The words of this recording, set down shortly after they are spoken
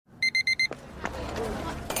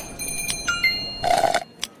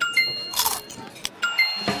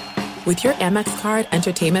With your Amex card,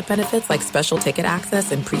 entertainment benefits like special ticket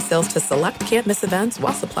access and pre-sales to select can't-miss events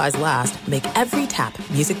while supplies last make every tap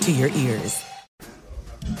music to your ears.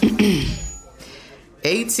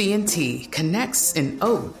 AT&T connects an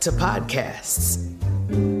ode to podcasts.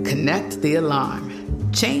 Connect the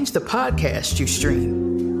alarm. Change the podcast you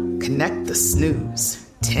stream. Connect the snooze.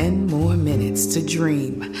 10 more minutes to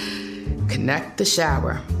dream. Connect the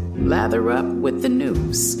shower. Lather up with the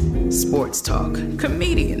news. Sports talk,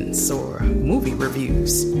 comedians, or movie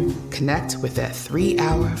reviews. Connect with that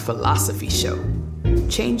 3-hour philosophy show.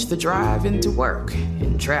 Change the drive into work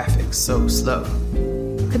in traffic so slow.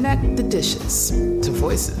 Connect the dishes to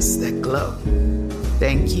voices that glow.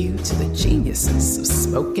 Thank you to the geniuses of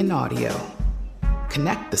spoken audio.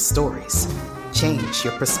 Connect the stories. Change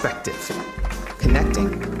your perspective.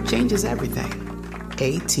 Connecting changes everything.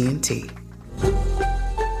 AT&T.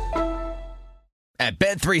 At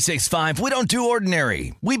Bet365, we don't do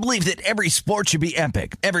ordinary. We believe that every sport should be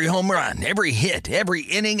epic. Every home run, every hit, every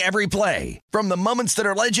inning, every play. From the moments that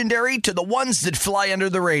are legendary to the ones that fly under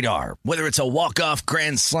the radar. Whether it's a walk-off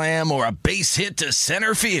grand slam or a base hit to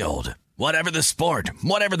center field. Whatever the sport,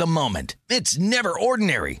 whatever the moment. It's never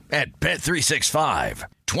ordinary at Bet365.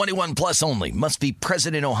 21 plus only. Must be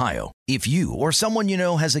present in Ohio. If you or someone you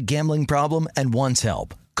know has a gambling problem and wants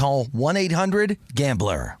help, call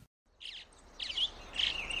 1-800-GAMBLER.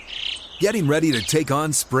 Getting ready to take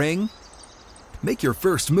on spring? Make your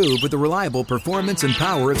first move with the reliable performance and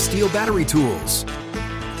power of Steel battery tools.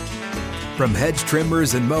 From hedge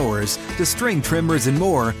trimmers and mowers to string trimmers and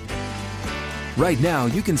more, right now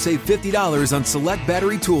you can save $50 on select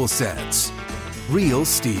battery tool sets. Real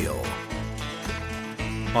Steel.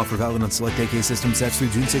 Offer valid on select AK system sets through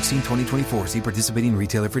June 16, 2024. See participating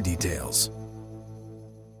retailer for details.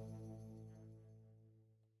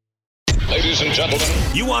 Ladies and gentlemen,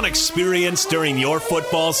 you want experience during your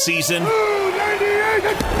football season?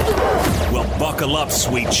 Well, buckle up,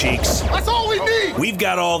 sweet cheeks. That's all we need. We've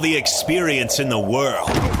got all the experience in the world.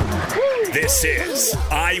 This is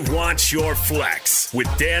I Want Your Flex with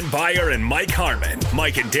Dan Beyer and Mike Harmon.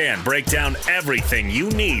 Mike and Dan break down everything you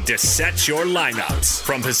need to set your lineups.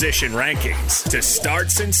 From position rankings to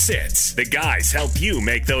starts and sits, the guys help you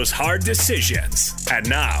make those hard decisions. And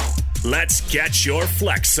now, let's get your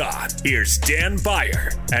flex on. Here's Dan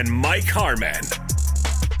Beyer and Mike Harmon.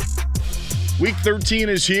 Week 13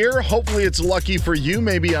 is here. Hopefully it's lucky for you,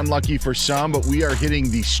 maybe unlucky for some, but we are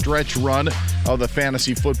hitting the stretch run of the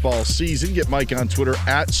fantasy football season. Get Mike on Twitter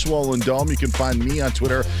at Swollen Dome. You can find me on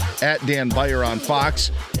Twitter at Dan Beyer on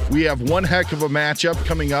Fox. We have one heck of a matchup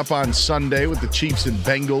coming up on Sunday with the Chiefs and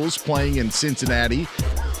Bengals playing in Cincinnati.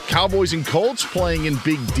 Cowboys and Colts playing in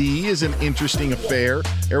Big D is an interesting affair.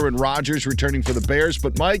 Aaron Rodgers returning for the Bears.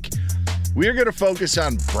 But, Mike, we're going to focus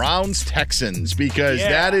on Browns-Texans because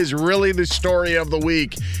that is really the story of the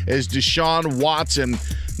week as Deshaun Watson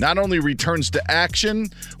not only returns to action,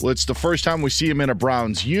 well, it's the first time we see him in a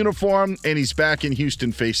Browns uniform, and he's back in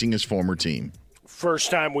Houston facing his former team.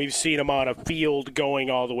 First time we've seen him on a field going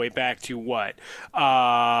all the way back to what?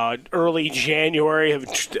 Early January of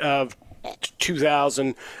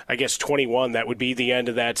 2021, that would be the end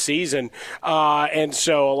of that season. And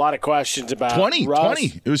so a lot of questions about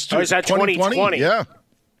 2020. It was 2020? Yeah.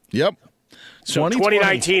 Yep. So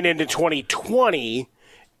 2019 into 2020.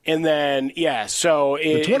 And then, so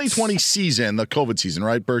the 2020 season, the COVID season,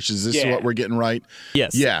 right, Birch? Is this what we're getting right?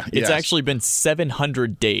 Yes. Yeah. It's actually been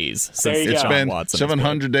 700 days since it's been Watson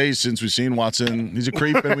 700 days since we've seen Watson. He's a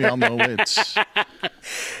creep, and we all know it.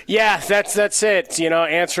 Yeah, that's it. You know,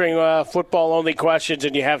 answering football-only questions,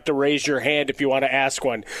 and you have to raise your hand if you want to ask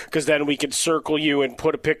one, because then we can circle you and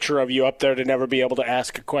put a picture of you up there to never be able to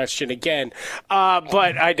ask a question again.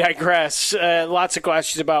 But I digress. Lots of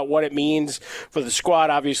questions about what it means for the squad.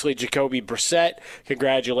 Obviously, Jacoby Brissett,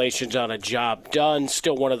 congratulations on a job done.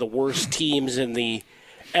 Still one of the worst teams in the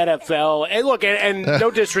NFL. And look, and no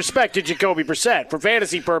disrespect to Jacoby Brissett. For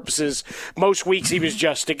fantasy purposes, most weeks he was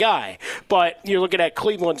just a guy. But you're looking at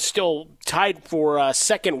Cleveland still tied for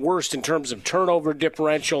second worst in terms of turnover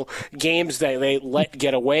differential, games that they let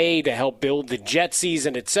get away to help build the Jet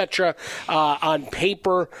season, etc. On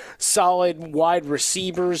paper, solid wide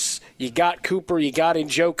receivers. You got Cooper, you got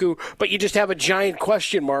Njoku, but you just have a giant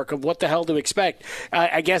question mark of what the hell to expect.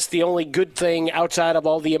 I guess the only good thing outside of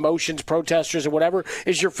all the emotions, protesters, and whatever,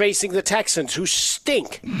 is you're facing the Texans, who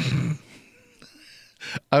stink.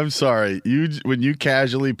 I'm sorry. When you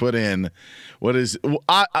casually put in what is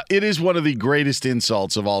it is one of the greatest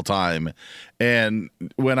insults of all time. And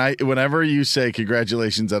whenever you say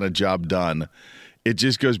congratulations on a job done, it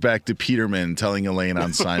just goes back to Peterman telling Elaine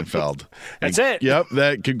on Seinfeld. That's it.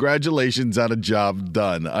 Yep. Congratulations on a job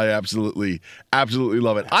done. I absolutely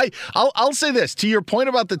love it. I'll say this to your point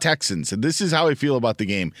about the Texans, and this is how I feel about the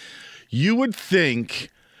game. You would think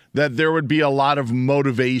that there would be a lot of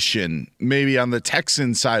motivation maybe on the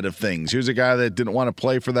Texan side of things. Here's a guy that didn't want to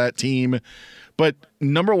play for that team. But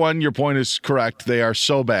number one, your point is correct. They are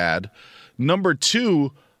so bad. Number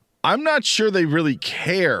two, I'm not sure they really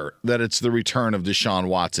care that it's the return of Deshaun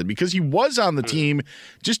Watson because he was on the team,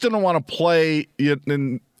 just didn't want to play. You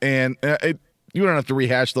don't have to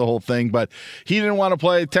rehash the whole thing, but he didn't want to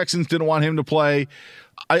play. Texans didn't want him to play.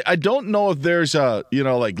 I don't know if there's a,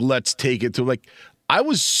 let's take it to I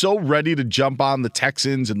was so ready to jump on the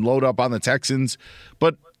Texans and load up on the Texans,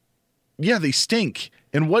 but yeah, they stink.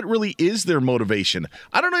 And what really is their motivation?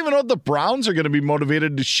 I don't even know if the Browns are going to be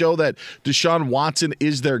motivated to show that Deshaun Watson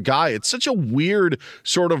is their guy. It's such a weird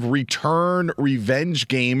sort of return revenge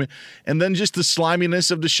game. And then just the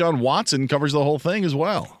sliminess of Deshaun Watson covers the whole thing as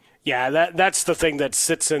well. Yeah, that's the thing that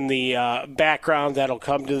sits in the background that'll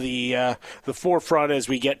come to the forefront as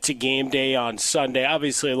we get to game day on Sunday.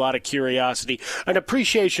 Obviously, a lot of curiosity. An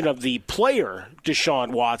appreciation of the player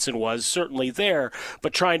Deshaun Watson was certainly there,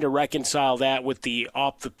 but trying to reconcile that with the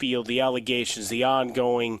off the field, the allegations, the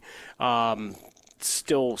ongoing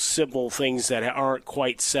still simple things that aren't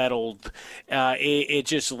quite settled. It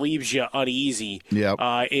just leaves you uneasy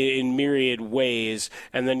in myriad ways,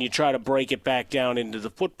 and then you try to break it back down into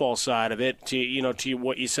the football side of it to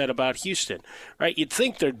what you said about Houston, right? You'd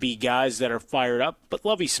think there'd be guys that are fired up, but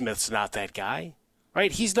Lovie Smith's not that guy.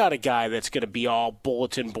 Right? He's not a guy that's going to be all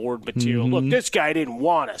bulletin board material. Look, this guy didn't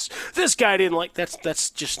want us. This guy didn't like. That's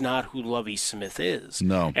just not who Lovie Smith is.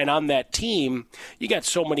 No. And on that team, you got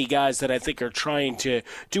so many guys that I think are trying to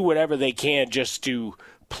do whatever they can just to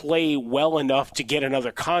play well enough to get another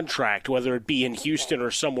contract, whether it be in Houston or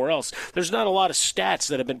somewhere else. There's not a lot of stats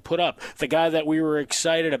that have been put up. The guy that we were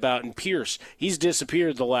excited about in Pierce, he's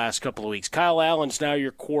disappeared the last couple of weeks. Kyle Allen's now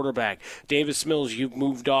your quarterback. Davis Mills, you've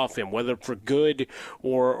moved off him, whether for good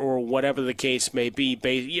or whatever the case may be.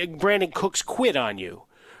 Brandon Cooks quit on you.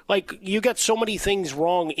 Like, you got so many things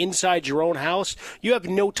wrong inside your own house, you have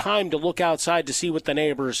no time to look outside to see what the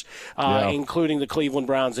neighbors, including the Cleveland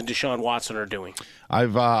Browns and Deshaun Watson, are doing. I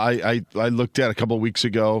looked at a couple of weeks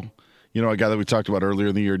ago, a guy that we talked about earlier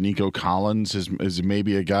in the year, Nico Collins, is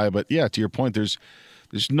maybe a guy. But, yeah, to your point, there's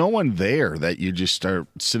no one there that you just start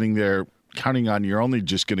sitting there counting on. You're only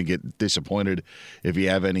just going to get disappointed if you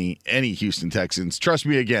have any Houston Texans. Trust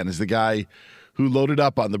me, again, as the guy who loaded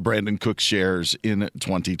up on the Brandon Cooks shares in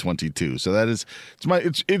 2022. So that is,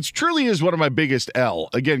 it's truly is one of my biggest L.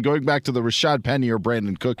 Again, going back to the Rashad Penny or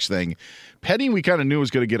Brandon Cooks thing, Penny we kind of knew was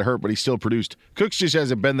going to get hurt, but he still produced. Cooks just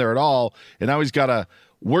hasn't been there at all, and now he's got to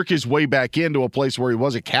work his way back into a place where he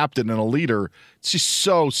was a captain and a leader. It's just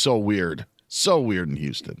so weird. So weird in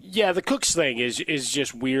Houston. Yeah, the Cooks thing is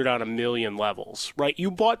just weird on a million levels, right?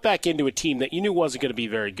 You bought back into a team that you knew wasn't going to be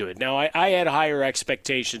very good. Now, I had higher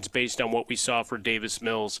expectations based on what we saw for Davis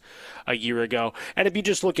Mills a year ago. And if you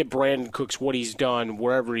just look at Brandon Cooks, what he's done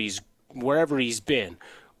wherever he's been,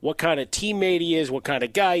 what kind of teammate he is, what kind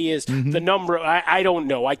of guy he is, the number, I don't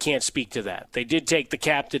know. I can't speak to that. They did take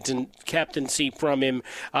the captaincy from him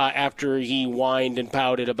after he whined and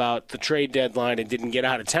pouted about the trade deadline and didn't get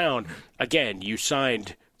out of town. Again, you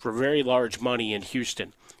signed for very large money in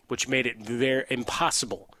Houston, which made it very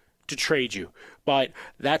impossible to trade you. But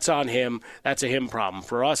that's on him. That's a him problem.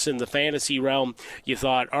 For us in the fantasy realm, you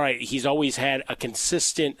thought, all right, he's always had a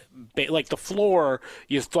consistent, like the floor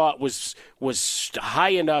you thought was high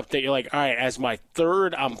enough that you're like, all right, as my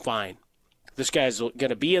third, I'm fine. This guy's going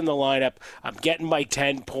to be in the lineup. I'm getting my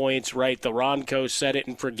 10 points, right? The Ronco, set it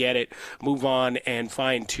and forget it, move on and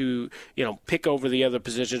pick over the other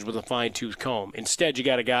positions with a fine-tooth comb. Instead, you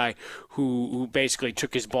got a guy who basically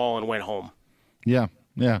took his ball and went home. Yeah.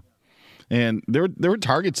 And there were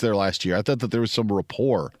targets there last year. I thought that there was some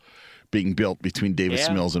rapport being built between Davis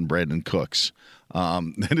Mills and Brandon Cooks.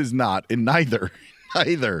 That is not, and neither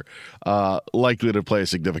likely to play a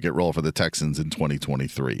significant role for the Texans in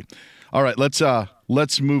 2023. All right,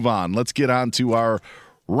 let's move on. Let's get on to our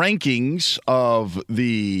rankings of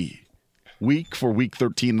the week for Week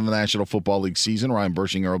 13 of the National Football League season. Ryan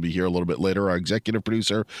Bershinger will be here a little bit later, our executive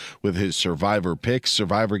producer, with his Survivor picks.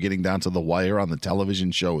 Survivor getting down to the wire on the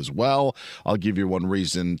television show as well. I'll give you one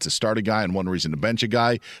reason to start a guy and one reason to bench a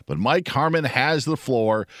guy. But Mike Harmon has the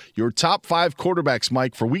floor. Your top 5 quarterbacks,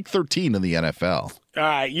 Mike, for Week 13 in the NFL. All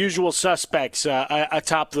right, usual suspects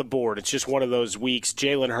atop the board. It's just one of those weeks.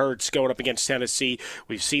 Jalen Hurts going up against Tennessee.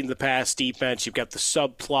 We've seen the pass defense. You've got the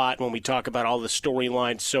subplot when we talk about all the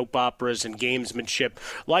storylines, soap operas, and gamesmanship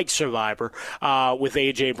like Survivor with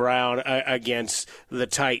A.J. Brown against the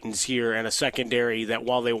Titans here, and a secondary that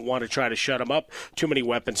while they want to try to shut them up, too many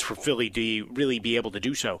weapons for Philly to really be able to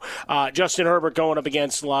do so. Justin Herbert going up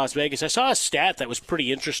against Las Vegas. I saw a stat that was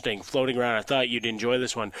pretty interesting floating around. I thought you'd enjoy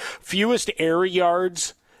this one. Fewest air yards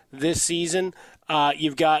this season.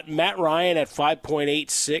 You've got Matt Ryan at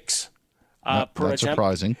 5.86 per That's attempt.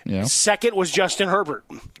 surprising. Yeah. Second was Justin Herbert.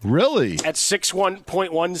 Really? At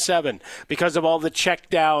 6.17 because of all the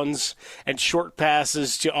checkdowns and short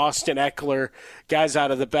passes to Austin Eckler, guys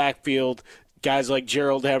out of the backfield, guys like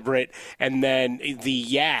Gerald Everett, and then the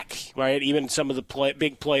yak, right? Even some of the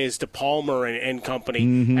big plays to Palmer and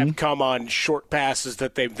company have come on short passes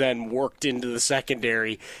that they've then worked into the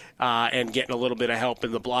secondary and getting a little bit of help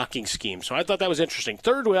in the blocking scheme. So I thought that was interesting.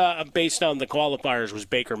 Third, based on the qualifiers, was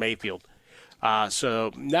Baker Mayfield.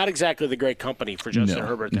 So not exactly the great company for Justin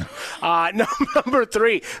Herbert. No. Number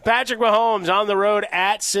 3, Patrick Mahomes on the road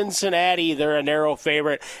at Cincinnati. They're a narrow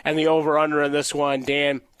favorite, and the over-under in this one,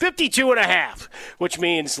 Dan, 52.5, which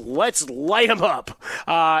means let's light them up.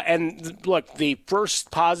 And look, the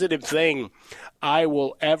first positive thing I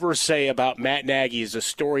will ever say about Matt Nagy is a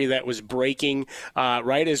story that was breaking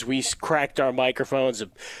right as we cracked our microphones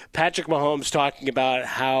of Patrick Mahomes talking about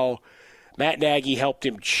how Matt Nagy helped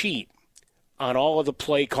him cheat on all of the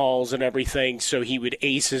play calls and everything so he would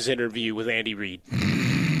ace his interview with Andy Reid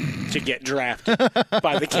to get drafted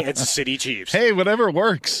by the Kansas City Chiefs. Hey, whatever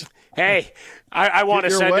works. Hey, I want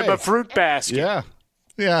to send him a fruit basket.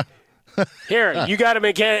 Yeah. Here, you got to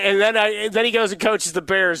make it. And then he goes and coaches the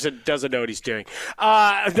Bears and doesn't know what he's doing.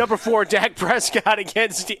 Number 4, Dak Prescott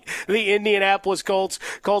against the Indianapolis Colts.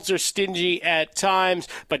 Colts are stingy at times,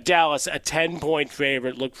 but Dallas, a 10-point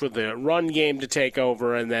favorite. Look for the run game to take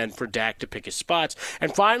over and then for Dak to pick his spots.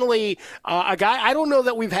 And finally, a guy, I don't know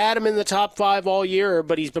that we've had him in the top 5 all year,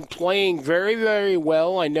 but he's been playing very, very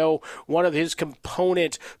well. I know one of his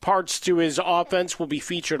component parts to his offense will be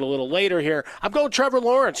featured a little later here. I'm going Trevor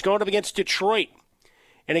Lawrence, going up against Detroit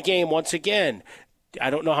in a game once again. I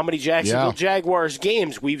don't know how many Jacksonville Jaguars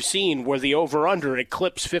games we've seen where the over-under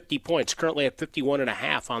eclipsed 50 points, currently at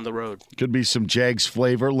 51.5 on the road. Could be some Jags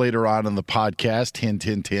flavor later on in the podcast. Hint,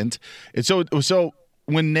 hint, hint. And so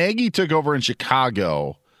when Nagy took over in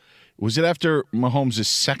Chicago, was it after Mahomes'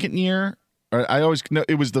 second year? I always know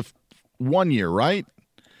it was the 1 year, right?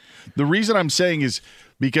 The reason I'm saying is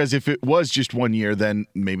because if it was just 1 year, then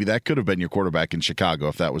maybe that could have been your quarterback in Chicago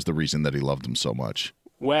if that was the reason that he loved him so much.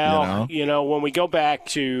 Well, when we go back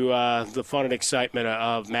to the fun and excitement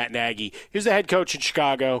of Matt Nagy, he was the head coach in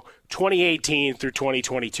Chicago 2018 through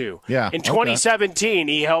 2022. Yeah. In 2017,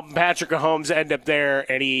 he helped Patrick Mahomes end up there,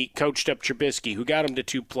 and he coached up Trubisky, who got him to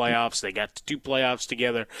 2 playoffs. They got to 2 playoffs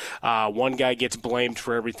together. One guy gets blamed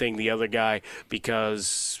for everything. The other guy,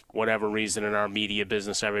 because whatever reason in our media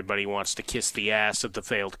business, everybody wants to kiss the ass of the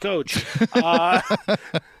failed coach,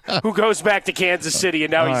 who goes back to Kansas City,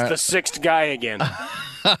 and now he's the 6th guy again.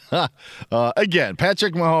 Again,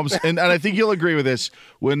 Patrick Mahomes, and I think you'll agree with this,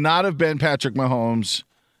 would not have been Patrick Mahomes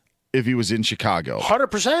if he was in Chicago.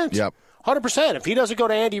 100%. Yep. 100%. If he doesn't go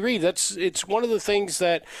to Andy Reid, it's one of the things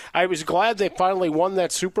that I was glad they finally won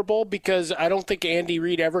that Super Bowl, because I don't think Andy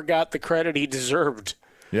Reid ever got the credit he deserved.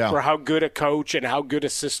 For how good a coach and how good a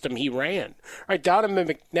system he ran. Right, Donovan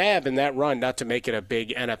McNabb in that run, not to make it a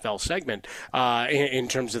big NFL segment in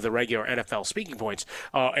terms of the regular NFL speaking points,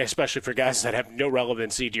 especially for guys that have no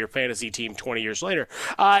relevancy to your fantasy team 20 years later,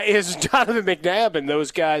 is Donovan McNabb and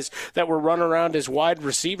those guys that were running around as wide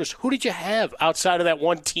receivers. Who did you have outside of that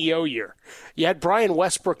one TO year? You had Brian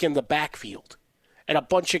Westbrook in the backfield and a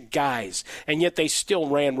bunch of guys, and yet they still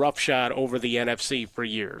ran roughshod over the NFC for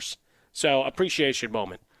years. So, appreciation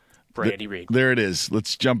moment for Andy Reid. There it is.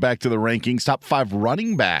 Let's jump back to the rankings. Top 5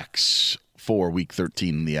 running backs for Week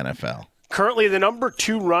 13 in the NFL. Currently the number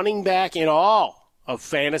 2 running back in all of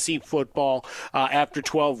fantasy football after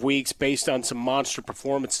 12 weeks based on some monster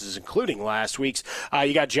performances, including last week's.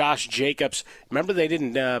 You got Josh Jacobs. Remember, they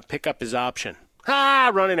didn't pick up his option.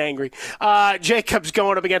 Running angry. Jacobs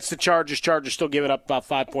going up against the Chargers. Chargers still giving up about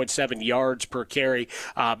 5.7 yards per carry.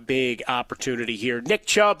 Big opportunity here. Nick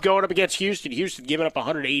Chubb going up against Houston. Houston giving up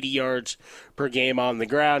 180 yards per game on the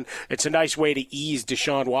ground. It's a nice way to ease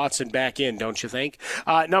Deshaun Watson back in, don't you think?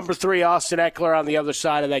 Number 3, Austin Eckler on the other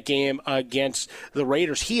side of that game against the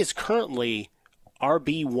Raiders. He is currently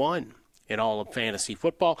RB1 in all of fantasy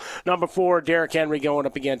football. Number 4, Derrick Henry going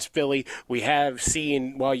up against Philly. We have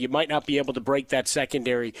seen, while you might not be able to break that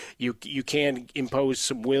secondary, you can impose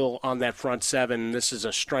some will on that front seven. This is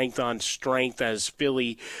a strength on strength as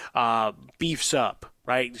Philly beefs up.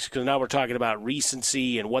 Right, because now we're talking about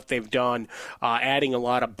recency and what they've done, adding a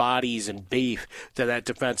lot of bodies and beef to that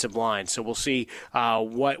defensive line. So we'll see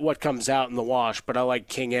what comes out in the wash. But I like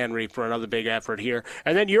King Henry for another big effort here.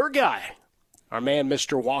 And then your guy, our man,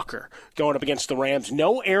 Mr. Walker, going up against the Rams.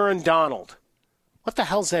 No Aaron Donald. What the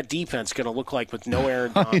hell's that defense going to look like with no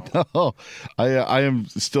Aaron Donald? I know. I am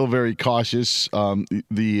still very cautious.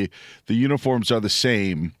 The uniforms are the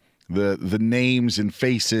same. The names and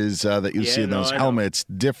faces that you see in those helmets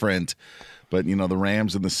different, but the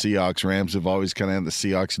Rams and the Seahawks. Rams have always kind of had the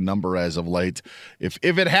Seahawks number as of late. If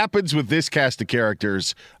it happens with this cast of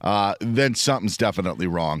characters, then something's definitely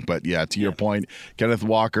wrong. But to your point, Kenneth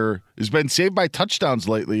Walker has been saved by touchdowns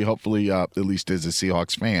lately. Hopefully, at least as a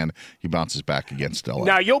Seahawks fan, he bounces back against LA.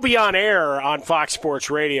 Now you'll be on air on Fox Sports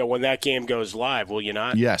Radio when that game goes live, will you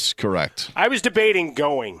not? Yes, correct. I was debating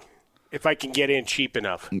going. If I can get in cheap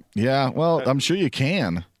enough. Yeah, well, I'm sure you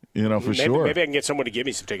can, for sure. Maybe I can get someone to give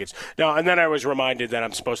me some tickets. No, and then I was reminded that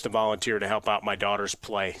I'm supposed to volunteer to help out my dauter's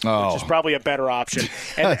play, which is probably a better option.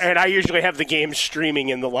 And I usually have the game streaming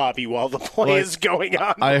in the lobby while the play is going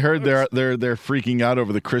on. I heard they're freaking out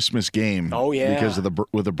over the Christmas game. Oh, yeah. Because of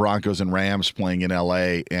with the Broncos and Rams playing in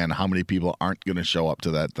L.A. and how many people aren't going to show up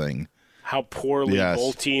to that thing. How poorly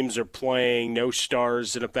both teams are playing, no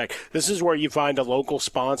stars in effect. This is where you find a local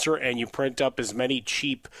sponsor and you print up as many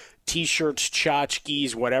cheap T-shirts,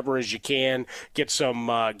 tchotchkes, whatever as you can. Get some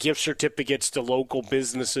gift certificates to local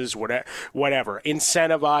businesses, whatever.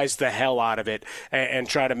 Incentivize the hell out of it and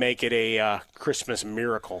try to make it a Christmas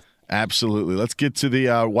miracle. Absolutely. Let's get to the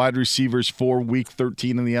wide receivers for Week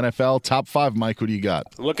 13 in the NFL. Top 5, Mike, what do you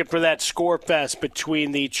got? Looking for that score fest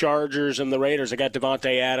between the Chargers and the Raiders. I got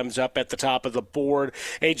Devontae Adams up at the top of the board.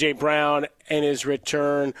 A.J. Brown in his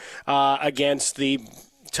return against the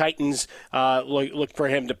Titans. Look for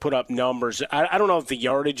him to put up numbers. I don't know if the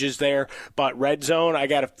yardage is there, but red zone, I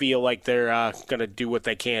got to feel like they're going to do what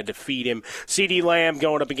they can to feed him. CeeDee Lamb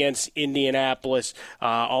going up against Indianapolis.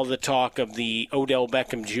 All the talk of the Odell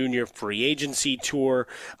Beckham Jr. free agency tour.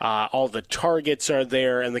 All the targets are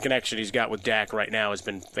there, and the connection he's got with Dak right now has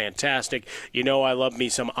been fantastic. I love me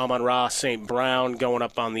some Amon-Ra St. Brown going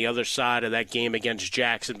up on the other side of that game against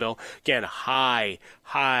Jacksonville. Again, high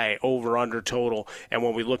over-under total. And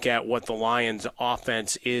when we look at what the Lions'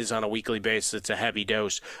 offense is on a weekly basis, it's a heavy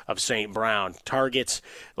dose of St. Brown. Targets,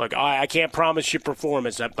 look, I can't promise you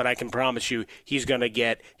performance, but I can promise you he's going to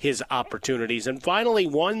get his opportunities. And finally,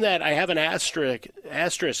 one that I have an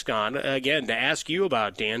asterisk on, again, to ask you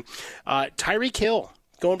about, Dan, Tyreek Hill.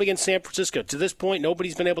 Going up against San Francisco. To this point,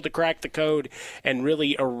 nobody's been able to crack the code and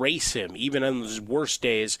really erase him. Even on his worst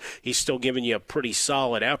days, he's still giving you a pretty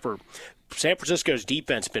solid effort. San Francisco's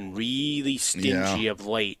defense been really stingy of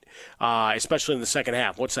late, especially in the second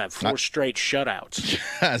half. What's that, 4 straight shutouts?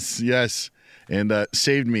 Yes. And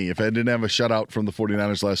saved me. If I didn't have a shutout from the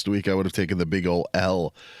 49ers last week, I would have taken the big old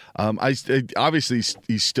L. Obviously,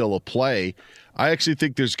 he's still a play. I actually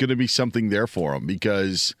think there's going to be something there for him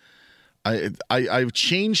because I've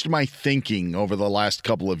changed my thinking over the last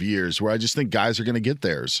couple of years where I just think guys are going to get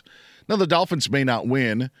theirs. Now, the Dolphins may not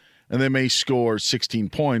win, and they may score 16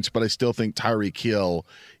 points, but I still think Tyreek Hill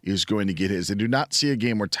is going to get his. I do not see a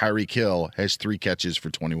game where Tyreek Hill has 3 catches for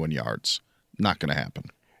 21 yards. Not going to happen.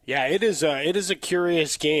 Yeah, it is a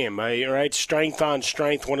curious game, right? Strength on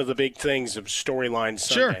strength, one of the big things of storyline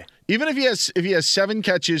Sunday. Sure. Even if he has 7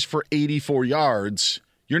 catches for 84 yards,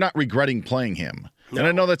 you're not regretting playing him. No. And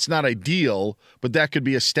I know that's not ideal, but that could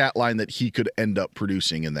be a stat line that he could end up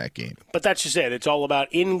producing in that game. But that's just it. It's all about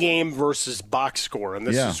in-game versus box score, and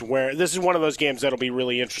this is one of those games that'll be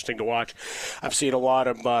really interesting to watch. I've seen a lot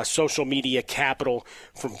of social media capital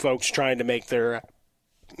from folks trying to make their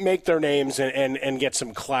names and get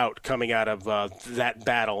some clout coming out of that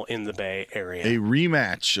battle in the Bay Area. A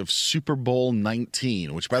rematch of Super Bowl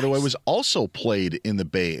 19, which, by the way, was also played in the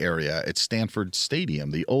Bay Area at Stanford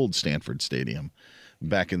Stadium, the old Stanford Stadium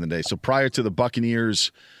back in the day. So prior to the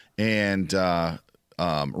Buccaneers and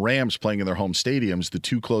Rams playing in their home stadiums, the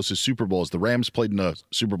 2 closest Super Bowls, the Rams played in a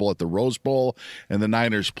Super Bowl at the Rose Bowl, and the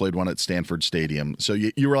Niners played one at Stanford Stadium. So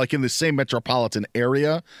you were like in the same metropolitan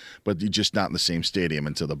area, but you're just not in the same stadium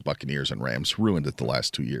until the Buccaneers and Rams ruined it the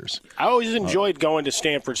last 2 years. I always enjoyed going to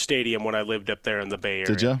Stanford Stadium when I lived up there in the Bay Area.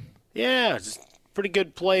 Did you? Yeah. pretty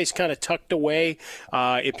good place, kind of tucked away.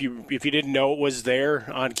 If you didn't know it was there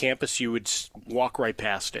on campus, you would walk right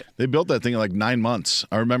past it. They built that thing in like 9 months.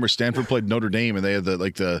 I remember Stanford played Notre Dame, and they had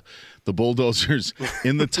the bulldozers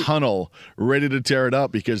in the tunnel ready to tear it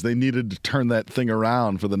up because they needed to turn that thing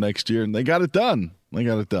around for the next year, and they got it done.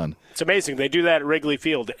 It's amazing. They do that at Wrigley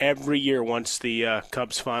Field every year once the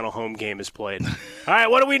Cubs' final home game is played. All right,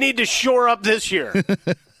 what do we need to shore up this year?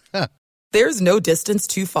 There's no distance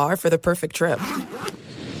too far for the perfect trip.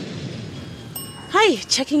 Hi,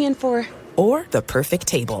 checking in for... Or the perfect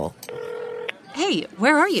table. Hey,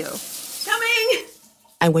 where are you? Coming!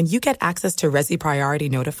 And when you get access to Resi Priority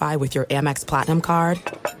Notify with your Amex Platinum card...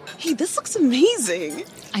 Hey, this looks amazing.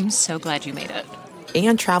 I'm so glad you made it.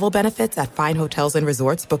 And travel benefits at fine hotels and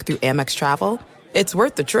resorts booked through Amex Travel, it's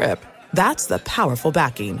worth the trip. That's the powerful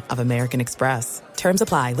backing of American Express. Terms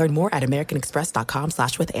apply. Learn more at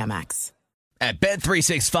americanexpress.com/withAmex. At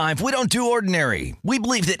Bet365, we don't do ordinary. We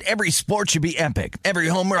believe that every sport should be epic. Every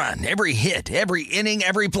home run, every hit, every inning,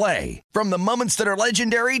 every play. From the moments that are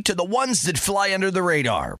legendary to the ones that fly under the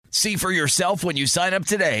radar. See for yourself when you sign up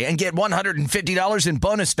today and get $150 in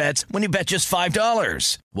bonus bets when you bet just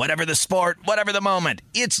 $5. Whatever the sport, whatever the moment,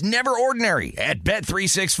 it's never ordinary at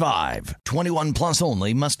Bet365. 21 plus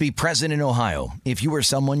only. Must be present in Ohio. If you or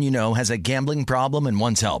someone you know has a gambling problem and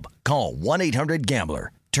wants help, call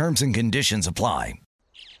 1-800-GAMBLER. Terms and conditions apply.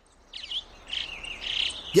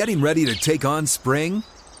 Getting ready to take on spring?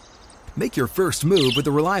 Make your first move with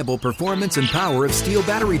the reliable performance and power of Steel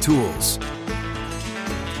battery tools.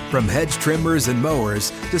 From hedge trimmers and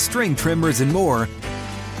mowers to string trimmers and more,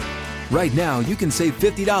 right now you can save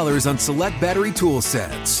 $50 on select battery tool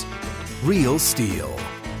sets. Real Steel.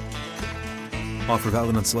 Offer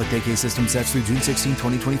valid on select AK system sets through June 16,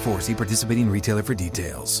 2024. See participating retailer for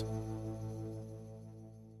details.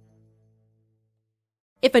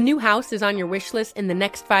 If a new house is on your wish list in the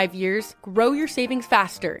next 5 years, grow your savings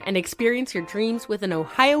faster and experience your dreams with an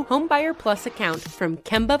Ohio Homebuyer Plus account from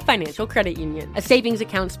Kemba Financial Credit Union. A savings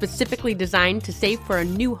account specifically designed to save for a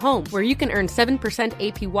new home where you can earn 7%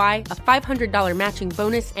 APY, a $500 matching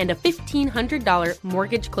bonus, and a $1,500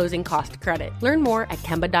 mortgage closing cost credit. Learn more at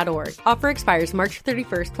Kemba.org. Offer expires March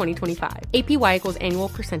 31st, 2025. APY equals annual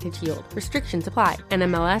percentage yield. Restrictions apply.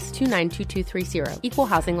 NMLS 292230. Equal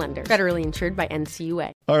housing lender. Federally insured by NCUA.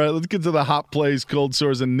 All right, let's get to the hot plays, cold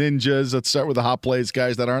sores, and ninjas. Let's start with the hot plays,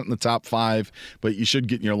 guys, that aren't in the top 5, but you should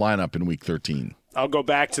get in your lineup in Week 13. I'll go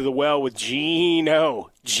back to the well with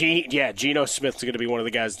Geno. Geno Smith's going to be one of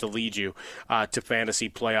the guys to lead you to fantasy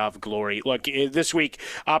playoff glory. Look, this week,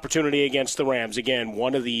 opportunity against the Rams. Again,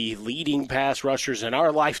 one of the leading pass rushers in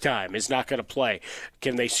our lifetime is not going to play.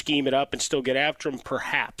 Can they scheme it up and still get after him?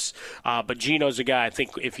 Perhaps. But Geno's a guy, I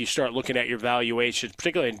think if you start looking at your valuations,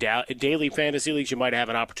 particularly in daily fantasy leagues, you might have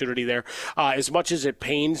an opportunity there. As much as it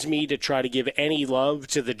pains me to try to give any love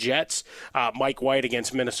to the Jets, Mike White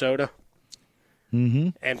against Minnesota. Mm-hmm.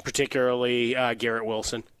 And particularly Garrett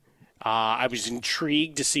Wilson. I was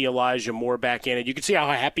intrigued to see Elijah Moore back in it. You could see how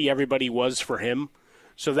happy everybody was for him.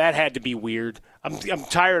 So that had to be weird. I'm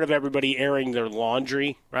tired of everybody airing their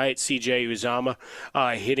laundry, right? CJ Uzama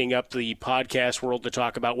hitting up the podcast world to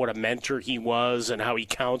talk about what a mentor he was and how he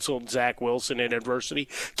counseled Zach Wilson in adversity.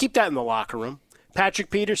 Keep that in the locker room. Patrick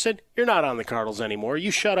Peterson, you're not on the Cardinals anymore.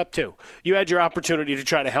 You shut up, too. You had your opportunity to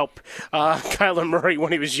try to help Kyler Murray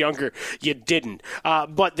when he was younger. You didn't.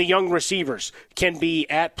 But the young receivers can be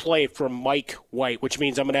at play for Mike White, which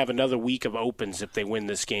means I'm going to have another week of opens if they win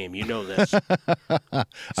this game. You know this.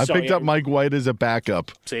 I picked up Mike White as a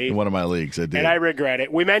backup in one of my leagues. I did. And I regret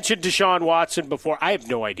it. We mentioned Deshaun Watson before. I have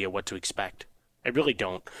no idea what to expect. I really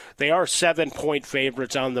don't. They are 7-point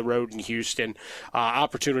favorites on the road in Houston.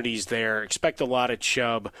 Opportunities there. Expect a lot of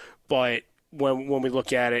Chubb, but when we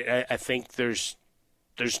look at it, I think there's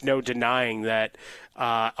no denying that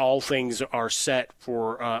all things are set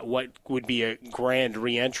for what would be a grand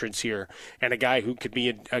re-entrance here, and a guy who could be,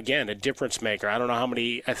 a difference maker. I don't know how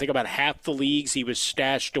many. I think about half the leagues he was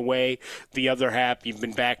stashed away. The other half, you've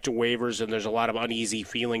been back to waivers, and there's a lot of uneasy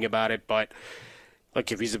feeling about it. But,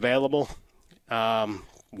 look, if he's available –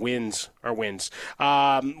 wins are wins.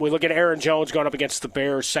 We look at Aaron Jones going up against the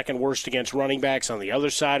Bears, second worst against running backs. On the other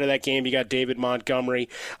side of that game, you got David Montgomery.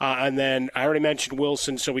 And then I already mentioned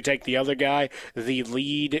Wilson, so we take the other guy, the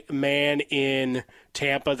lead man in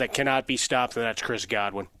Tampa that cannot be stopped, and that's Chris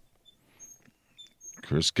Godwin.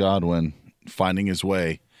 Chris Godwin finding his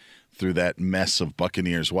way through that mess of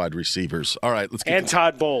Buccaneers wide receivers. All right, let's get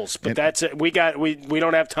Todd Bowles, but that's it. We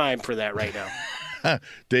don't have time for that right now.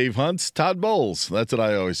 Dave Hunt's Todd Bowles. That's what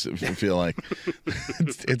I always feel like.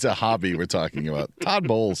 It's a hobby we're talking about. Todd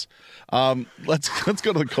Bowles. Let's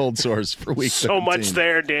go to the cold source for week 13. So much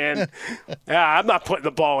there, Dan. I'm not putting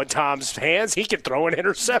the ball in Tom's hands. He can throw an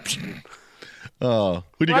interception. Who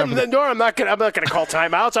do you got? I'm not gonna call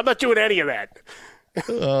timeouts. I'm not doing any of that.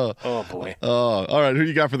 Oh boy. All right. Who do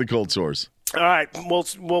you got for the cold source? All right,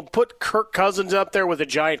 we'll put Kirk Cousins up there with a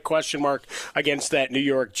giant question mark against that New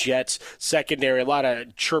York Jets secondary. A lot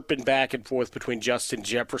of chirping back and forth between Justin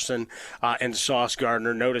Jefferson and Sauce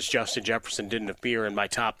Gardner. Notice Justin Jefferson didn't appear in my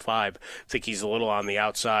top 5. I think he's a little on the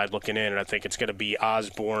outside looking in, and I think it's going to be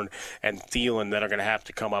Osborne and Thielen that are going to have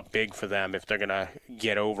to come up big for them if they're going to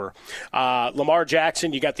get over. Lamar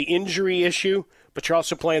Jackson, you got the injury issue, but you're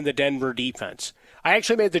also playing the Denver defense. I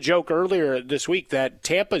actually made the joke earlier this week that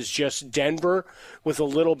Tampa's just Denver with a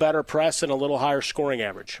little better press and a little higher scoring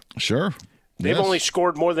average. Sure. They've only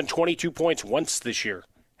scored more than 22 points once this year,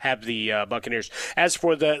 have the Buccaneers. As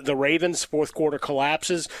for the Ravens, fourth quarter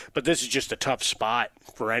collapses, but this is just a tough spot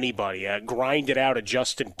for anybody. Grind it out, a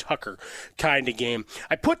Justin Tucker kind of game.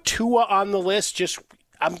 I put Tua on the list.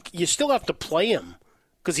 You still have to play him,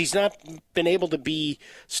 because he's not been able to be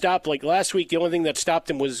stopped. Like last week, the only thing that stopped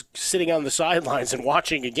him was sitting on the sidelines and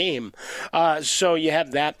watching a game. So you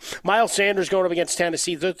have that. Miles Sanders going up against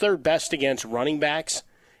Tennessee. They're third best against running backs.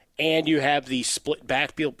 And you have the split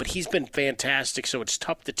backfield, but he's been fantastic, so it's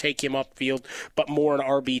tough to take him upfield, but more an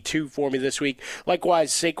RB2 for me this week.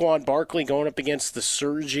 Likewise, Saquon Barkley going up against the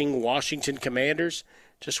surging Washington Commanders.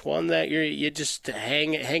 Just one that you just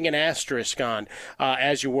hang an asterisk on,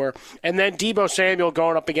 as you were. And then Deebo Samuel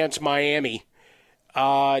going up against Miami.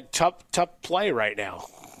 Tough play right now.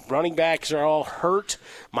 Running backs are all hurt.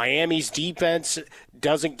 Miami's defense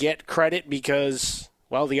doesn't get credit because,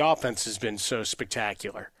 well, the offense has been so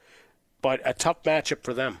spectacular. But a tough matchup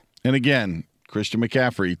for them. And again, Christian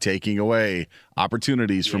McCaffrey taking away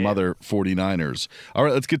opportunities from other 49ers. All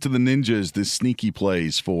right, let's get to the Ninjas, the sneaky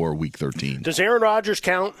plays for Week 13. Does Aaron Rodgers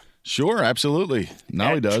count? Sure, absolutely.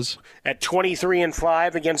 Now he does. At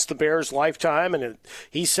 23-5 against the Bears lifetime, and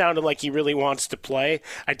he sounded like he really wants to play.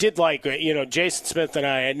 I did like, Jason Smith and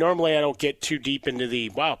I don't get too deep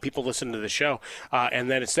into people listen to the show,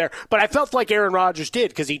 and then it's there. But I felt like Aaron Rodgers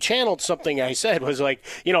did, because he channeled something I said, was like,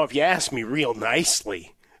 if you ask me real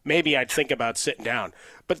nicely, maybe I'd think about sitting down.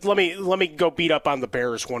 But let me go beat up on the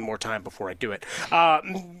Bears one more time before I do it.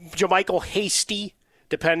 JaMychal Hasty,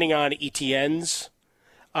 depending on Etienne's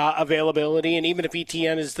availability, and even if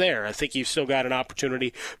ETN is there, I think you've still got an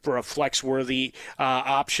opportunity for a flex-worthy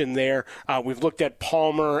option there. We've looked at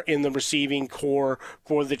Palmer in the receiving core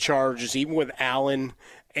for the Chargers, even with Allen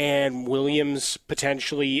and Williams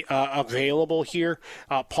potentially available here.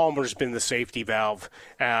 Palmer's been the safety valve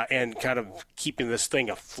and kind of keeping this thing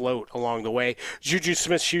afloat along the way. Juju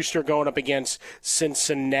Smith-Schuster going up against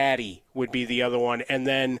Cincinnati would be the other one. And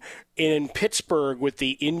then in Pittsburgh with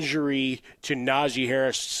the injury to Najee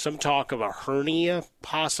Harris, some talk of a hernia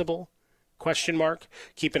possible, ?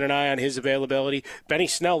 Keeping an eye on his availability. Benny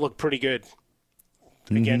Snell looked pretty good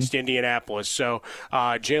against Indianapolis. So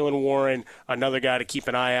Jaylen Warren, another guy to keep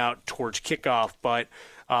an eye out towards kickoff. But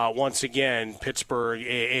once again, Pittsburgh,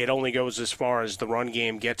 it only goes as far as the run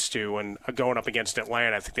game gets to. And going up against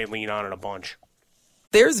Atlanta, I think they lean on it a bunch.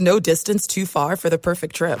 There's no distance too far for the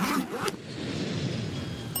perfect trip.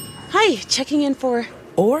 Hi, checking in for...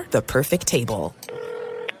 Or the perfect table.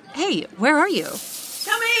 Hey, where are you?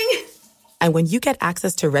 Coming! And when you get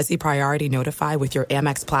access to Resi Priority Notify with your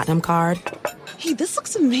Amex Platinum card... Hey, this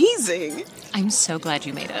looks amazing. I'm so glad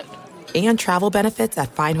you made it. And travel benefits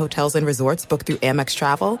at fine hotels and resorts booked through Amex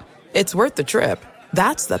Travel, it's worth the trip.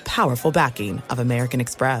 That's the powerful backing of American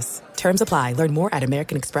Express. Terms apply. Learn more at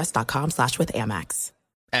americanexpress.com/withAmex.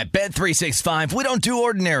 At Bet365, we don't do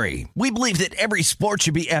ordinary. We believe that every sport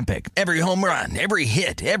should be epic. Every home run, every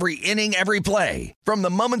hit, every inning, every play. From the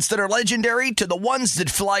moments that are legendary to the ones that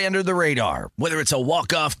fly under the radar. Whether it's a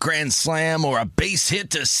walk-off grand slam or a base hit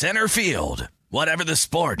to center field. Whatever the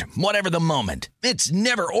sport, whatever the moment, it's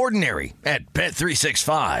never ordinary at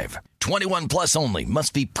Bet365. 21 plus only.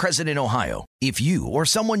 Must be present in Ohio. If you or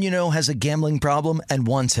someone you know has a gambling problem and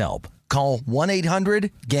wants help, call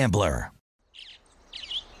 1-800-GAMBLER.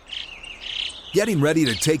 Getting ready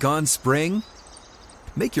to take on spring?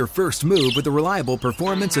 Make your first move with the reliable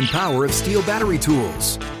performance and power of Steel battery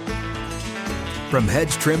tools. From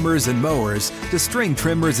hedge trimmers and mowers to string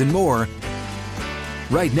trimmers and more,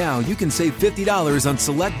 right now you can save $50 on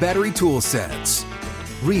select battery tool sets.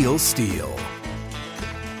 Real Steel.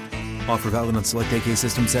 Offer valid on select AK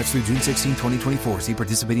system sets through June 16, 2024. See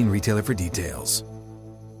participating retailer for details.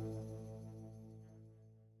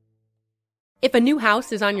 If a new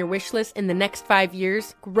house is on your wish list in the next 5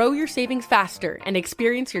 years, grow your savings faster and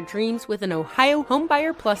experience your dreams with an Ohio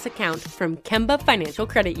Homebuyer Plus account from Kemba Financial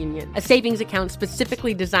Credit Union. A savings account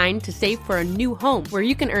specifically designed to save for a new home where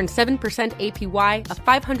you can earn 7% APY,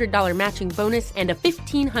 a $500 matching bonus, and a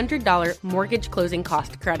 $1,500 mortgage closing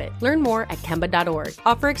cost credit. Learn more at Kemba.org.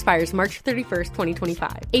 Offer expires March 31st,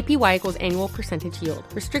 2025. APY equals annual percentage yield.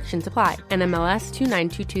 Restrictions apply. NMLS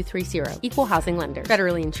 292230. Equal housing lender.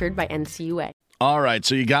 Federally insured by NCUA. All right,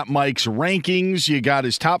 so you got Mike's rankings, you got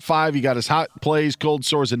his top 5, you got his hot plays, cold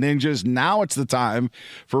sores, and ninjas. Now it's the time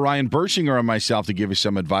for Ryan Bershinger and myself to give you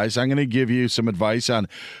some advice. I'm going to give you some advice on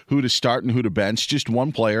who to start and who to bench. Just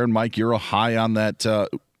one player, and Mike, you're high on that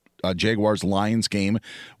Jaguars-Lions game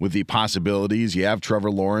with the possibilities. You have Trevor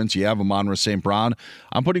Lawrence, you have Amon-Ra St. Brown.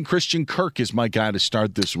 I'm putting Christian Kirk as my guy to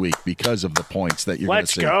start this week because of the points that you're going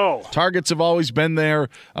to see. Let's go. Targets have always been there.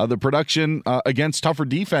 The production against tougher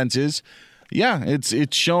defenses, yeah, it's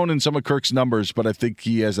shown in some of Kirk's numbers, but I think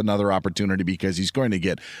he has another opportunity because he's going to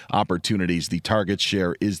get opportunities. The target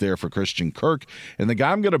share is there for Christian Kirk. And the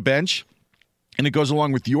guy I'm going to bench, and it goes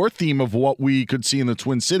along with your theme of what we could see in the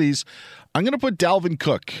Twin Cities, I'm going to put Dalvin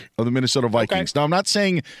Cook of the Minnesota Vikings. Okay. Now, I'm not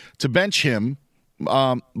saying to bench him,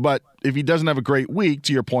 but if he doesn't have a great week,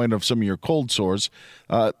 to your point of some of your cold sores,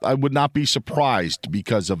 I would not be surprised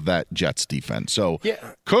because of that Jets defense. So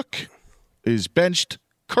Cook is benched,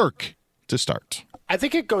 Kirk to start. I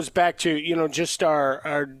think it goes back to, just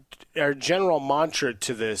our general mantra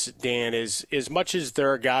to this, Dan, is as much as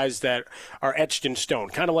there are guys that are etched in stone,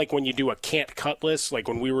 kind of like when you do a can't cut list, like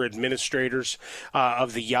when we were administrators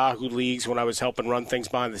of the Yahoo leagues, when I was helping run things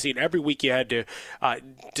behind the scene. Every week you had to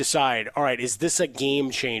decide, all right, is this a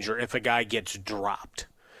game changer if a guy gets dropped?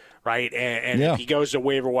 Right? And if he goes to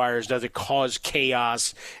waiver wires, does it cause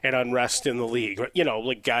chaos and unrest in the league?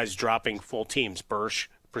 Like guys dropping full teams, Bursch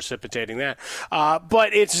precipitating that.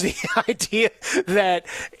 But it's the idea that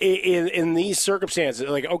in these circumstances,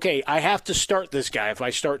 like, okay, I have to start this guy if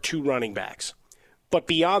I start 2 running backs. But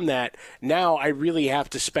beyond that, now I really have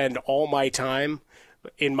to spend all my time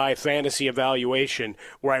in my fantasy evaluation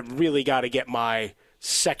where I really got to get my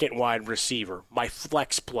second wide receiver, my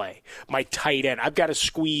flex play, my tight end. I've got to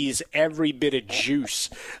squeeze every bit of juice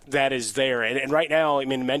that is there. And right now,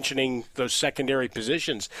 mentioning those secondary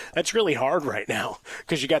positions, that's really hard right now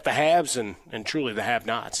because you got the haves and truly the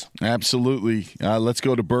have-nots. Absolutely. Let's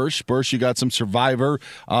go to Bursch. Bursch, you got some Survivor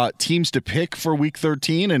teams to pick for Week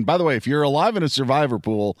 13. And by the way, if you're alive in a Survivor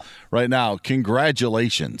pool right now,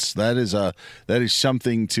 congratulations. That is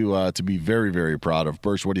something to be very, very proud of.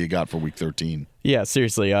 Bursch, what do you got for Week 13? Yeah,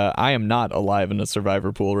 seriously, I am not alive in a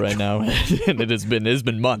Survivor pool right now, and it has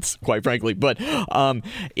been months, quite frankly. But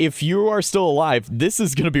if you are still alive, this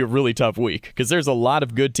is going to be a really tough week because there's a lot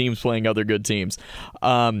of good teams playing other good teams.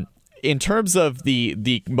 In terms of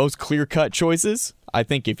the most clear-cut choices, I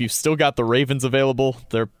think if you've still got the Ravens available,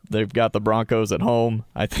 they've got the Broncos at home.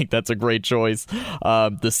 I think that's a great choice.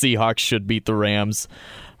 The Seahawks should beat the Rams.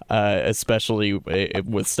 Especially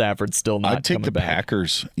with Stafford still not coming back. I'd take the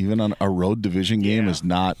Packers, even on a road division game is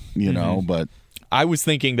not, but I was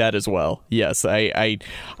thinking that as well. Yes, I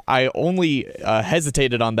only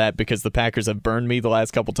hesitated on that because the Packers have burned me the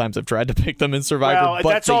last couple times I've tried to pick them in Survivor. Well,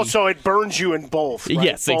 that's also, it burns you in both. Right?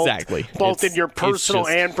 Yes, exactly. Both in your personal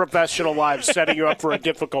and professional lives, setting you up for a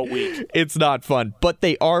difficult week. It's not fun, but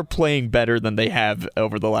they are playing better than they have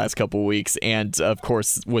over the last couple weeks. And, of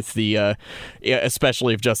course, with the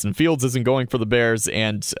especially if Justin Fields isn't going for the Bears,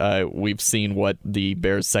 and we've seen what the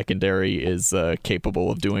Bears secondary is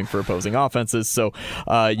capable of doing for opposing offenses. So,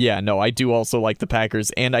 I do also like the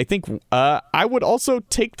Packers, and I think I would also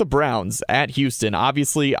take the Browns at Houston.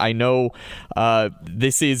 Obviously, I know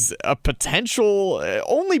this is a potential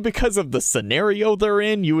only because of the scenario they're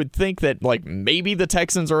in. You would think that maybe the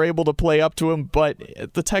Texans are able to play up to them, but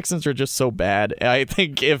the Texans are just so bad. I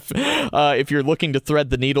think if you're looking to thread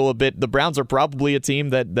the needle a bit, the Browns are probably a team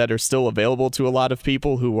that are still available to a lot of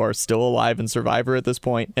people who are still alive in Survivor at this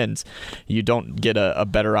point, and you don't get a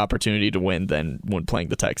better opportunity to win than when playing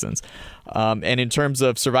the Texans. And in terms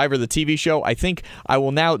of Survivor, the TV show, I think I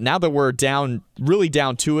will now that we're really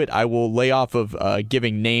down to it, I will lay off of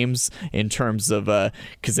giving names in terms of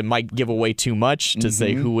because it might give away too much to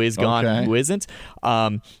say who is gone and who isn't.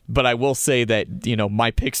 But I will say that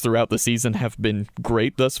my picks throughout the season have been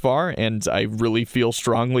great thus far, and I really feel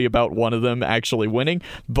strongly about one of them actually winning.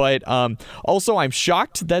 But also, I'm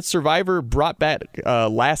shocked that Survivor brought back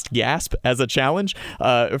Last Gasp as a challenge.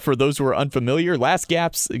 For those who are unfamiliar failure, last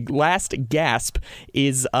gasp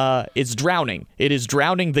is drowning. It is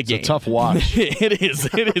drowning the game. It's a tough watch. It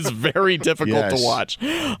is very difficult to watch.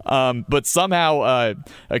 But somehow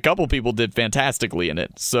a couple people did fantastically in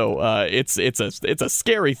it. So it's a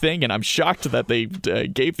scary thing, and I'm shocked that they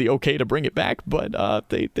gave the okay to bring it back, but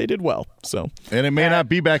they did well. So and it may not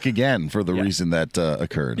be back again for the reason that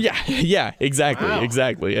occurred. Yeah, exactly. Wow.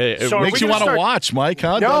 Exactly. It so makes you want to watch, Mike,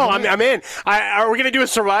 huh? No, I'm in. Are we going to do a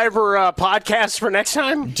Survivor podcast for next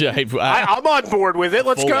time? I'm on board with it.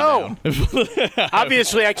 Let's go.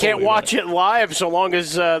 Obviously, I can't watch it live so long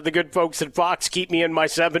as the good folks at Fox keep me in my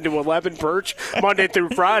 7 to 11 perch Monday through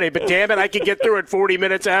Friday. But damn it, I can get through it 40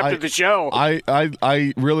 minutes after the show.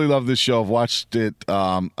 I really love this show. I've watched it.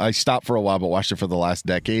 I stopped for a while, but watched it for the last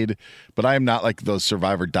decade. But I am not like those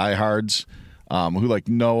Survivor diehards who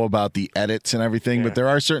know about the edits and everything. Yeah. But there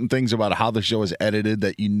are certain things about how the show is edited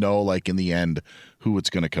that like in the end who it's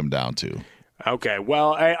going to come down to. Okay,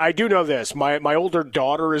 well, I do know this. My older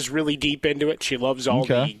daughter is really deep into it. She loves all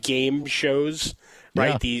the game shows.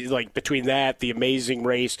 Right, Yeah. Between that, The Amazing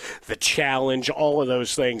Race, The Challenge, all of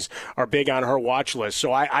those things are big on her watch list.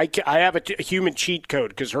 So I have a human cheat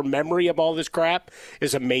code because her memory of all this crap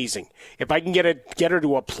is amazing. If I can get her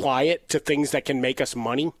to apply it to things that can make us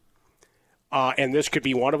money, and this could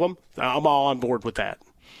be one of them, I'm all on board with that.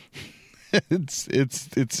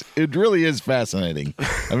 It really is fascinating.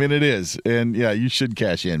 I mean, it is, and you should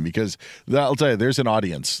cash in because I'll tell you, there's an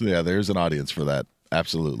audience. Yeah, there's an audience for that.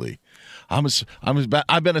 Absolutely.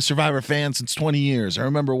 I've been a Survivor fan since 20 years. I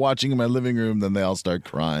remember watching in my living room, then they all start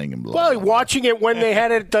crying and blah. Well, watching it when they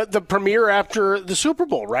had it the premiere after the Super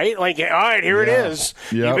Bowl, right? All right, here it is.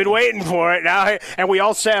 Yep. You've been waiting for it now, and we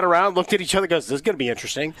all sat around, looked at each other, goes, "This is going to be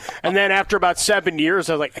interesting." And then after about 7 years,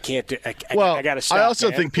 I was like, "I can't do. I got to stop." I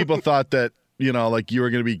also think people thought that you were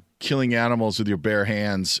going to be killing animals with your bare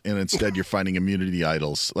hands, and instead you're finding immunity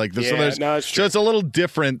idols. It's true. So it's a little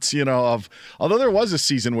different, although there was a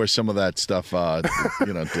season where some of that stuff,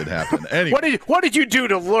 did happen. Anyway. What did you do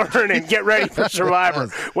to learn and get ready for Survivor?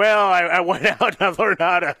 Well, I went out and I learned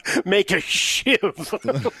how to make a shiv.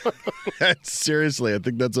 Seriously, I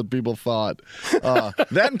think that's what people thought.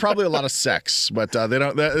 That and probably a lot of sex, but they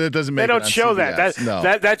don't. It doesn't make. They don't show CBS.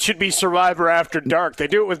 that. That should be Survivor After Dark. They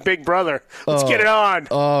do it with Big Brother. Let's get it on.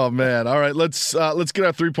 Oh man! All right, let's get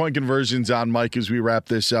our 3-point conversions on, Mike. As we wrap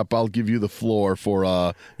this up, I'll give you the floor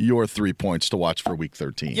for your 3 points to watch for Week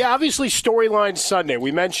 13. Yeah, obviously storyline Sunday.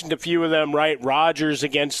 We mentioned a few of them, right? Rodgers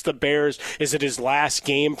against the Bears. Is it his last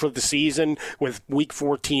game for the season with Week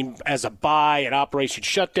 14 as a bye and Operation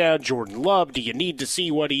Shutdown? Jordan Love, do you need to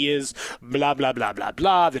see what he is? Blah blah blah blah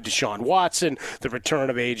blah. The Deshaun Watson, the return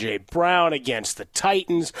of A.J. Brown against the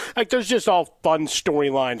Titans. There's just all fun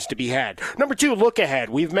storylines to be had. Number 2, look ahead.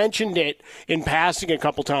 We've mentioned it in passing a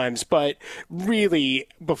couple times, but really,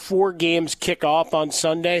 before games kick off on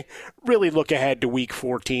Sunday, really look ahead to Week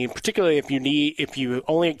 14, particularly if you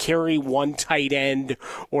only carry one tight end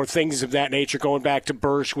or things of that nature, going back to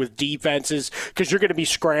Bursch with defenses, because you're going to be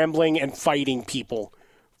scrambling and fighting people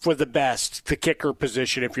for the kicker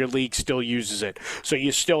position if your league still uses it. So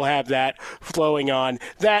you still have that flowing on.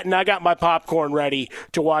 That, and I got my popcorn ready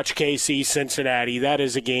to watch KC Cincinnati. That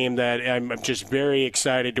is a game that I'm just very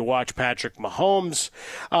excited to watch Patrick Mahomes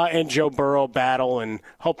and Joe Burrow battle, and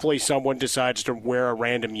hopefully someone decides to wear a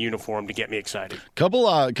random uniform to get me excited. Couple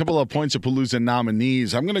of Points of Palooza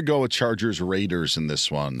nominees. I'm going to go with Chargers Raiders in this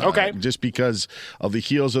one. Okay. Just because of the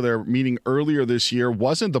heels of their meeting earlier this year.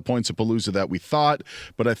 Wasn't the Points of Palooza that we thought,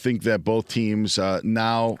 but I think that both teams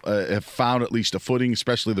now have found at least a footing,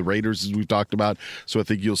 especially the Raiders, as we've talked about. So I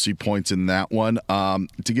think you'll see points in that one.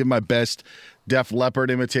 To give my best Def Leppard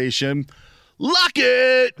imitation,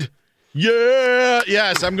 Lockett! Yeah!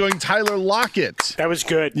 Yes, I'm going Tyler Lockett. That was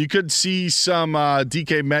good. You could see some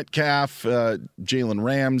DK Metcalf, Jalen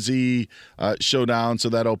Ramsey showdown, so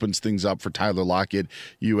that opens things up for Tyler Lockett.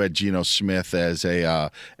 You had Geno Smith as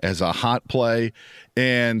a hot play.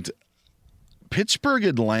 And Pittsburgh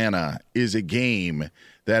Atlanta is a game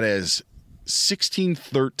that has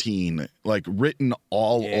 16-13 written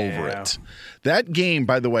all over it. That game,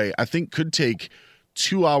 by the way, I think could take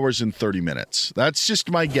 2 hours and 30 minutes. That's just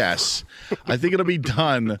my guess. I think it'll be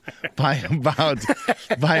done by about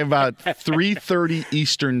 3:30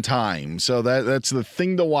 Eastern time. So that's the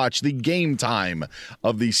thing to watch, the game time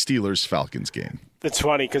of the Steelers-Falcons game. That's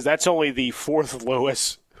funny because that's only the fourth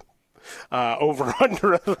lowest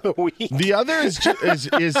over-under of the week. The other is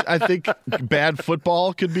I think bad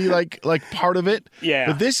football could be like part of it. Yeah.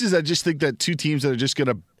 But this is, I just think that two teams that are just going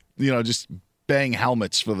to, just bang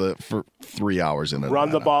helmets for 3 hours in it.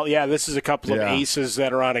 Run the ball. Yeah, this is a couple of aces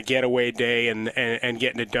that are on a getaway day and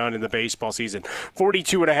getting it done in the baseball season.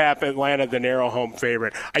 42.5 Atlanta, the narrow home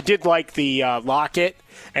favorite. I did like the Lockett,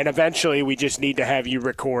 and eventually we just need to have you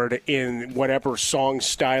record in whatever song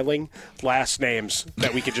styling last names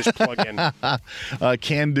that we could just plug in.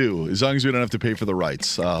 Can do, as long as we don't have to pay for the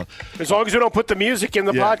rights. As long as we don't put the music in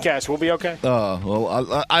the podcast, we'll be okay.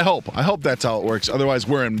 Well, I hope that's how it works. Otherwise,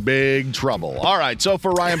 we're in big trouble. All right, so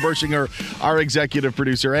for Ryan Bershinger, our executive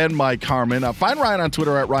producer, and Mike Harmon, find Ryan on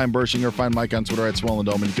Twitter at Ryan Bershinger. Find Mike on Twitter at Swollen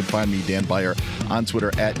Dome, and you can find me, Dan Beyer, on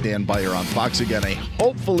Twitter at Dan Beyer on Fox. Again, a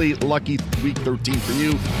hopefully lucky Week 13 for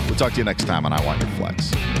you. We'll talk to you next time on I Want Your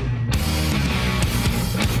Flex.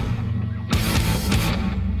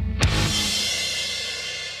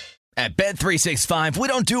 At Bet365, we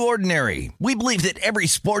don't do ordinary. We believe that every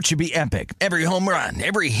sport should be epic. Every home run,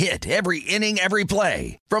 every hit, every inning, every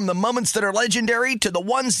play. From the moments that are legendary to the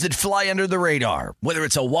ones that fly under the radar. Whether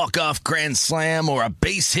it's a walk-off grand slam or a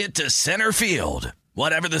base hit to center field.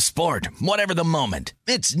 Whatever the sport, whatever the moment.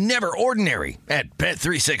 It's never ordinary at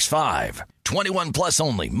Bet365. 21 plus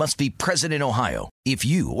only. Must be present in Ohio. If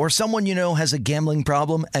you or someone you know has a gambling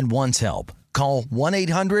problem and wants help, call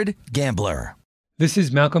 1-800-GAMBLER. This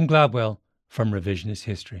is Malcolm Gladwell from Revisionist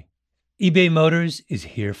History. eBay Motors is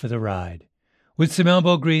here for the ride. With some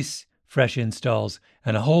elbow grease, fresh installs,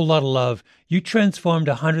 and a whole lot of love, you transformed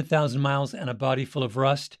 100,000 miles and a body full of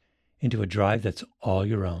rust into a drive that's all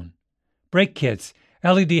your own. Brake kits,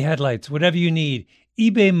 LED headlights, whatever you need,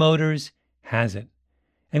 eBay Motors has it.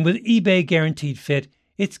 And with eBay Guaranteed Fit,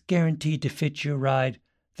 it's guaranteed to fit your ride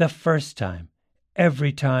the first time,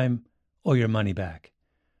 every time, or your money back.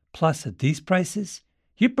 Plus, at these prices,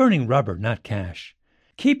 you're burning rubber, not cash.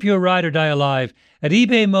 Keep your ride or die alive at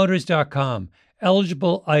ebaymotors.com.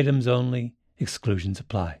 Eligible items only. Exclusions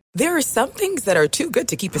apply. There are some things that are too good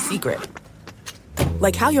to keep a secret.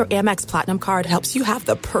 Like how your Amex Platinum card helps you have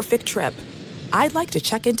the perfect trip. I'd like to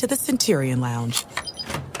check into the Centurion Lounge.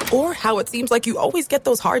 Or how it seems like you always get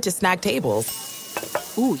those hard-to-snag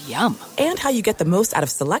tables. Ooh, yum. And how you get the most out of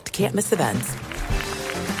select can't-miss events.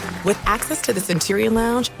 With access to the Centurion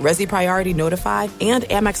Lounge, Resi Priority Notified, and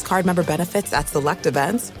Amex card member benefits at select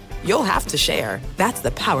events, you'll have to share. That's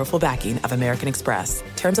the powerful backing of American Express.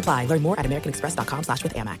 Terms apply. Learn more at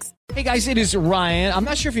americanexpress.com/withAmex. Hey guys, it is Ryan. I'm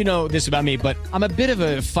not sure if you know this about me, but I'm a bit of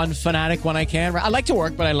a fun fanatic when I can. I like to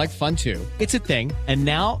work, but I like fun too. It's a thing. And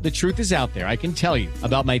now the truth is out there. I can tell you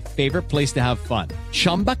about my favorite place to have fun.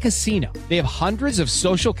 Chumba Casino. They have hundreds of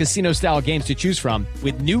social casino style games to choose from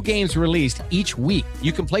with new games released each week.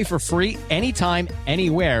 You can play for free anytime,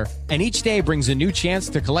 anywhere. And each day brings a new chance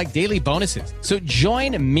to collect daily bonuses. So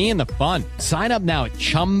join me in the fun. Sign up now at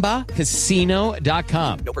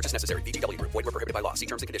ChumbaCasino.com. No purchase necessary. VGW Group. Void where prohibited by law. See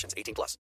terms and conditions. 18 plus.